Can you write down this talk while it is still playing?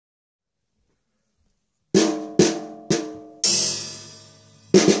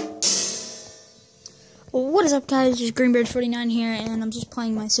What is up, guys? It's Greenbeard49 here, and I'm just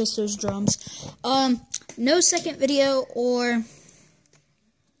playing my sister's drums. No second video or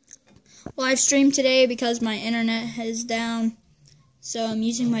live stream today because my internet is down. So I'm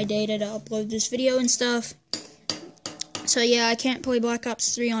using my data to upload this video and stuff. So yeah, I can't play Black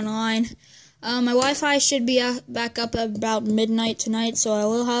Ops 3 online. My Wi-Fi should be back up at about midnight tonight, so I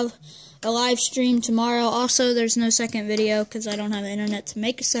will have a live stream tomorrow. Also, there's no second video because I don't have internet to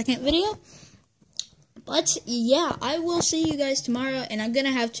make a second video. But yeah, I will see you guys tomorrow, and I'm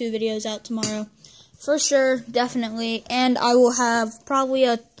gonna have 2 videos out tomorrow for sure, definitely. And I will have probably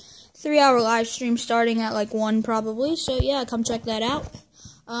a 3-hour live stream starting at like 1 probably. So yeah, come check that out.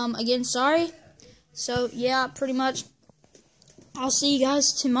 Again, sorry. So yeah, pretty much I'll see you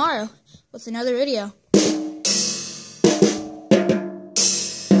guys tomorrow with another video.